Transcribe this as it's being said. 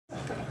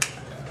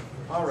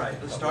All right,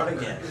 let's start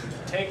again.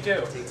 Take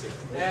two. Take two.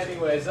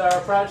 Anyways, our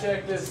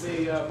project is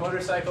the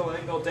motorcycle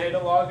angle data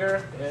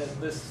logger. And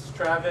this is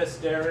Travis,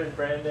 Darrin,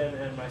 Brandon,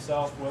 and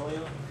myself,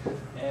 William.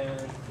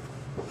 And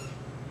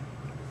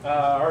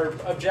our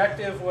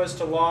objective was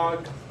to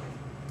log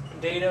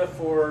data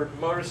for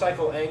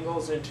motorcycle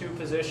angles in two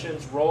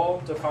positions: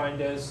 roll,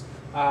 defined as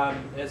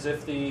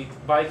if the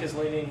bike is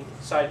leaning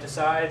side to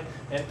side,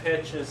 and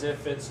pitch as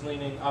if it's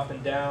leaning up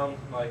and down,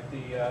 like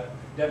the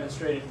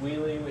demonstrated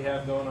wheelie we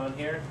have going on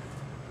here.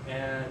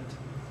 And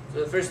so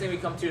the first thing we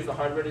come to is the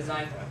hardware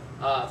design.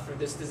 For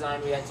this design,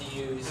 we had to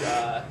use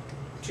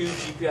two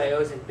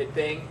GPIOs and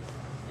BitBang.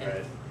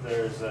 Right.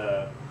 There's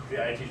the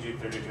ITG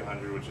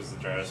 3200, which is the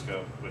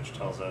gyroscope, which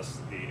tells us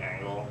the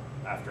angle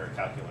after a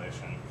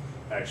calculation.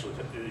 Actually,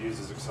 it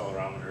uses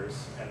accelerometers,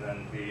 and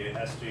then the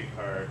SD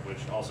card,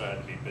 which also had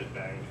to be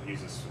BitBang,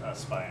 uses a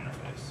SPI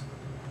interface.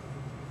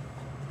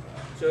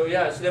 So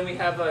then we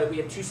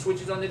have two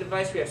switches on the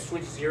device. We have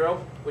switch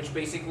 0, which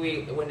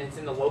basically, when it's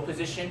in the low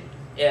position,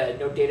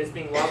 no data is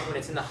being logged. When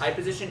it's in the high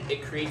position,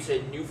 it creates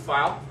a new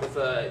file with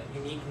a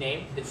unique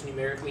name that's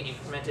numerically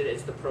incremented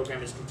as the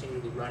program is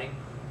continually running.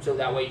 So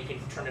that way you can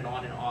turn it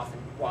on and off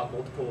and log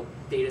multiple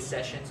data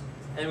sessions.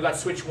 And then we've got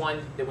switch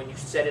 1, that when you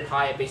set it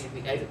high, it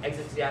basically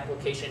exits the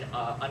application,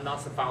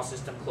 unmounts the file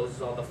system,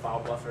 closes all the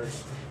file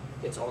buffers,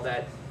 gets all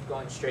that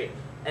going straight.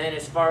 And then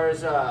as far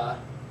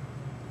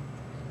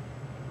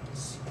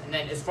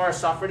as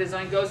software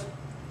design goes,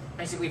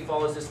 basically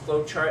follows this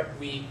flow chart.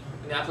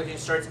 When the application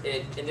starts,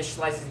 it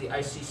initializes the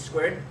IC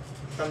squared.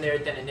 From there,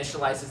 it then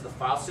initializes the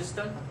file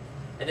system,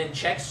 and then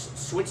checks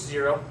switch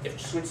 0.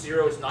 If switch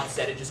 0 is not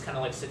set, it just kind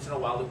of like sits in a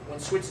while loop. When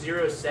switch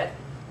 0 is set,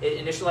 it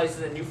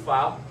initializes a new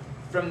file.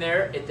 From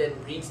there, it then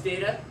reads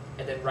data,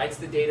 and then writes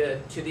the data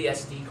to the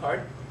SD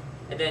card,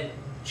 and then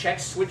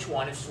checks switch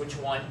 1. If switch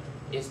 1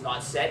 is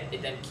not set,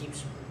 it then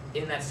keeps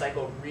in that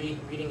cycle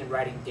reading and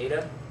writing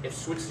data. If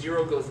switch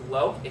 0 goes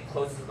low, it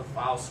closes the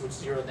file. Switch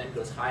 0 then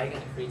goes high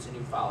again, it creates a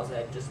new file, as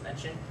I just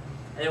mentioned.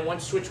 And then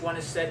once switch 1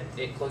 is set,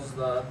 it closes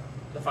the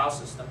file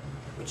system,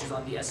 which is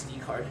on the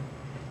SD card.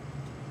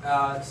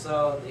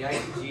 So the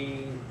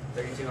ITG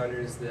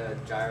 3200 is the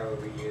gyro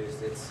we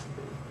used. It's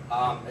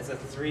a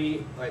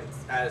three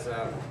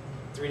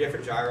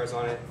different gyros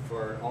on it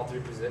for all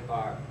three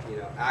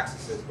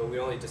axes, but we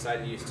only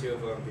decided to use 2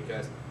 of them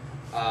because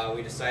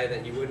we decided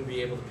that you wouldn't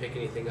be able to pick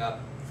anything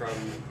up from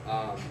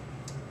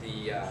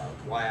the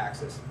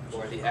y-axis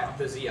or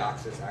the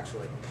z-axis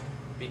actually,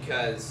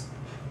 because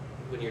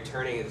when you're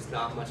turning, there's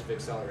not much of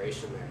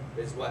acceleration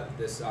there. Is what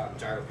this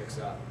gyro picks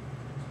up.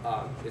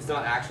 It's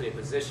not actually a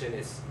position;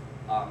 it's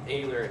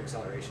angular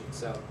acceleration.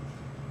 So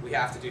we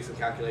have to do some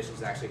calculations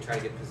to actually try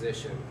to get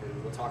position,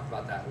 and we'll talk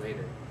about that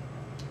later.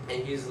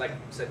 And it uses, like I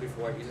said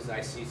before, it uses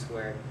IC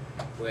squared,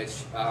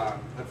 which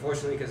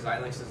unfortunately, because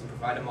Xilinx doesn't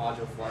provide a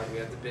module for it, we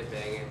have to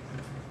BitBang it,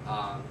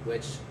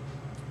 which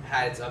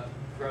had its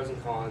pros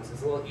and cons.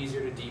 It's a little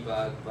easier to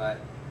debug,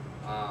 but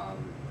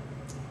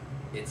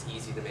it's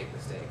easy to make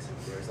mistakes.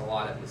 There's a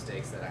lot of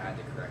mistakes that I had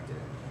to correct in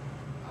it.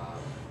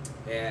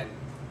 And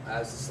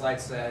as the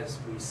slide says,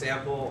 we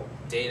sample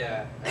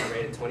data at a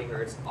rate of 20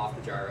 hertz off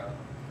the gyro.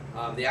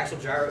 The actual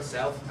gyro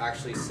itself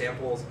actually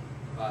samples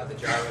the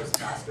gyros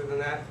faster than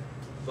that,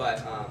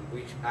 but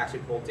we actually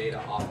pull data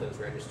off those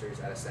registers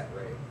at a set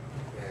rate.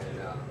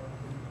 And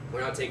we're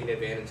not taking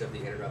advantage of the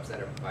interrupts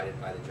that are provided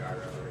by the gyro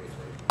or anything.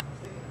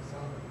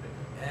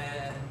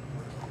 And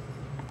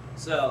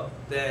so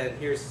then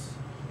here's,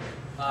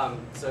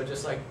 so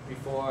just like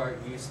before,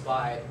 you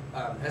SPI,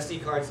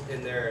 SD cards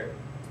in their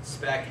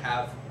spec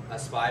have a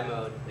SPI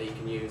mode that you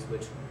can use,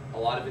 which a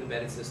lot of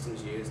embedded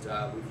systems used.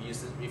 We've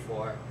used it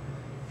before.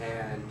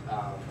 And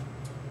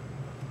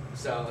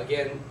so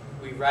again,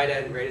 we write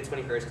at a rate of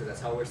 20 hertz because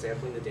that's how we're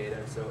sampling the data.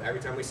 So every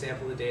time we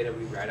sample the data,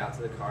 we write out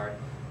to the card,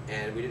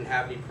 and we didn't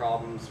have any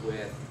problems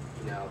with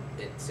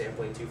it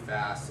sampling too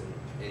fast and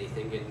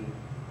anything getting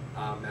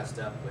messed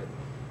up with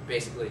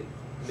basically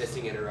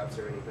missing interrupts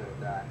or anything like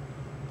that.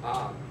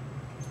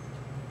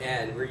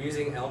 And we're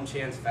using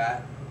Elmchan's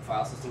FAT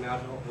file system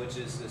module, which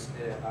is this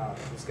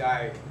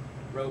guy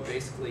wrote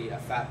basically a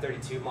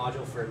FAT32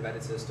 module for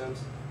embedded systems.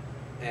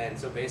 And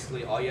so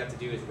basically all you have to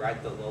do is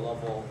write the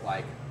low-level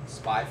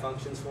SPI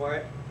functions for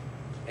it.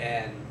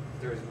 And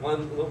there's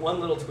one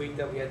little tweak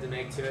that we had to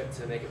make to it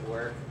to make it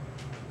work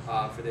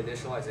for the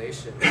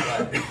initialization,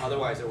 but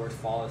otherwise it works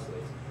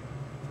flawlessly.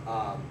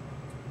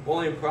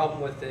 Only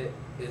problem with it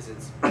is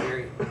it's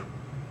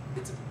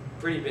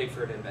pretty big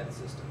for an embedded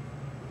system.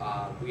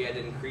 We had to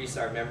increase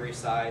our memory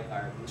side,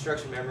 our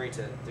instruction memory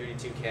to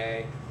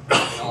 32K,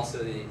 and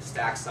also the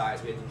stack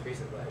size, we had to increase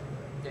it by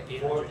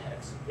 800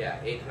 hex. Yeah,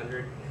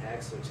 800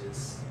 hex, which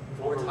is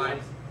 4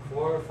 times.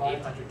 4 or 5?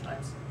 800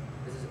 times.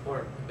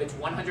 It's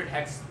 100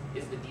 hex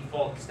is the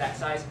default stack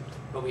size,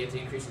 but we have to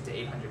increase it to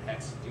 800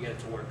 hex to get it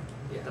to work.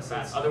 Yeah, the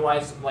fast.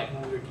 Otherwise, like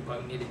when we were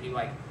debugging, it'd be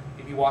like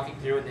you'd be walking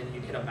through and then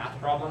you'd hit a math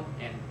problem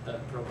and the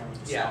program would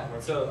just not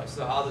work.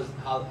 So how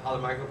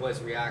the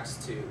microvoice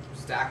reacts to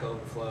stack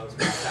overflows,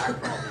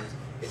 stack problems,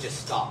 it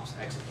just stops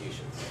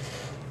execution.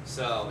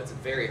 So it's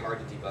very hard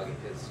to debug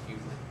it because you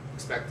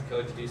expect the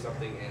code to do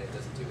something and it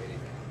doesn't do anything.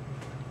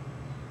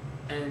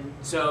 And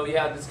so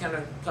yeah, this kind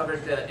of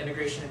covered the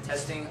integration and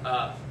testing.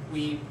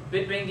 We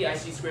bit-banged the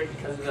IC squared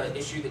because of the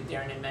issue that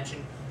Darrin had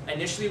mentioned.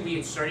 Initially, we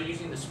had started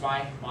using the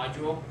SPI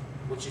module,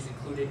 which is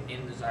included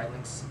in the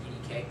Xilinx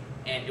EDK,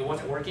 and it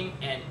wasn't working.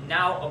 And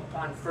now,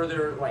 upon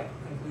further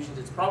conclusions,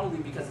 it's probably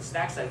because the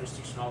stack size was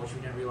too small, which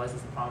we didn't realize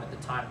was the problem at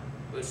the time.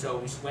 So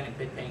we went and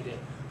bit-banged it.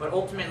 But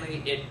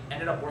ultimately, it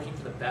ended up working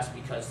for the best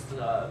because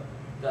the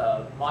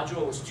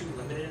module was too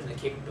limited in the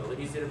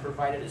capabilities that it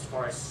provided as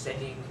far as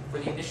sending. For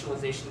the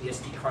initialization, the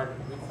SD card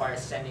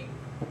requires sending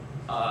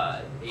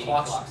 80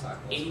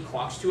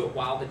 clocks to it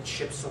while the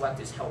chip select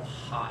is held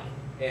high.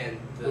 And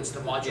which the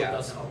module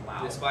doesn't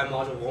allow. The SPI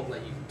module won't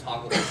let you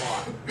toggle the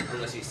clock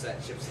unless you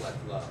set chip select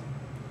low.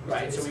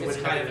 Right. So it's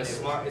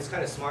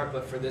kind of smart,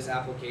 but for this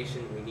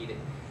application we need it.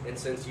 And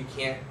since you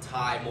can't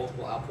tie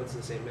multiple outputs to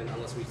the same bin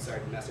unless we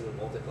start messing with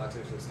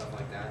multiplexers and stuff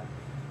like that,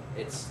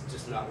 it's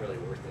just not really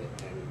worth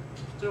it. And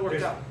so it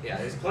worked out. Yeah,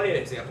 there's plenty of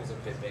examples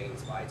of bit banging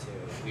SPI too.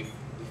 And we've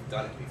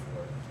done it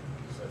before,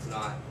 so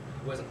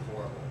it wasn't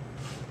horrible.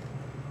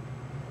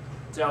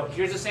 So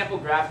here's a sample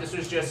graph. This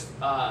was just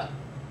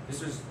this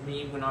was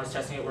me when I was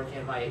testing it, working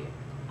at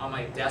on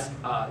my desk.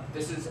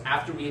 This is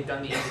after we had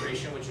done the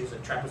integration, which is a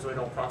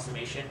trapezoidal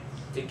approximation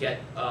to get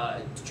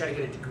to try to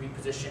get a degree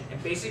position.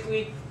 And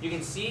basically, you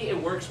can see it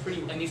works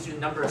pretty. And these are the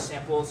number of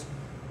samples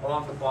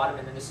along the bottom,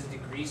 and then this is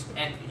degrees.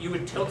 And you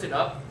would tilt it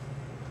up,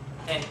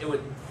 and it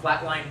would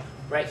flatline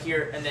right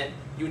here, and then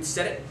you would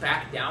set it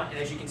back down. And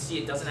as you can see,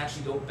 it doesn't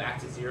actually go back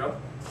to zero.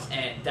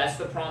 And that's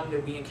the problem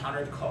that we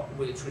encountered,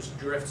 which was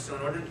drift. So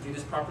in order to do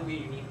this properly,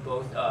 you need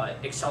both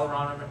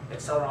accelerometer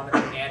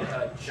and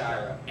a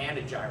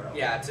gyro.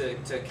 Yeah,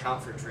 to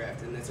account for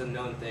drift, and it's a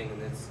known thing,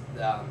 and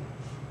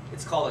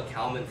it's called a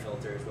Kalman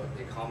filter is what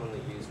they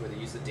commonly use, where they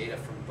use the data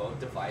from both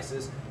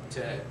devices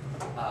to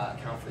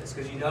account for this.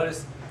 Because you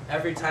notice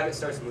every time it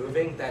starts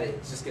moving that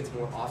it just gets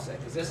more offset.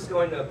 Because this is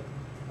going to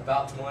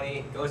about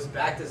 20, goes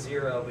back to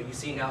 0, but you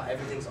see now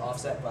everything's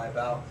offset by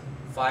about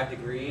 5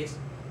 degrees.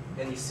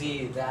 And you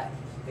see that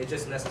it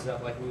just messes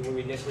up. Like when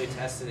we initially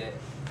tested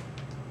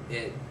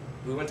it,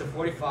 we went to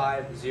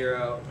 45,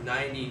 0,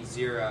 90,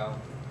 0,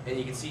 and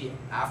you can see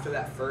after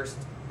that first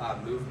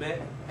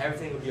movement,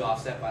 everything would be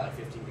offset by like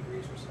 15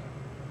 degrees or so.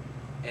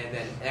 And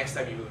then next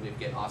time you move it, it'd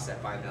get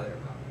offset by another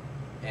amount.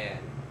 And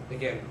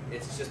again,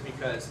 it's just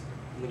because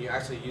when you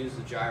actually use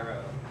the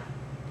gyro,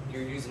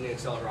 you're using an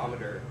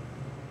accelerometer,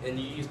 and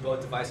you use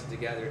both devices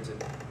together to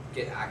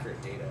get accurate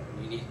data,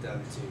 and you need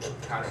them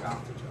to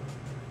counterbalance each other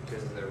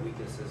because of their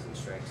weaknesses and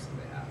strengths that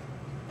they have.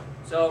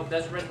 So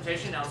that's the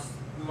presentation. Now let's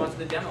move on to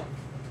the demo.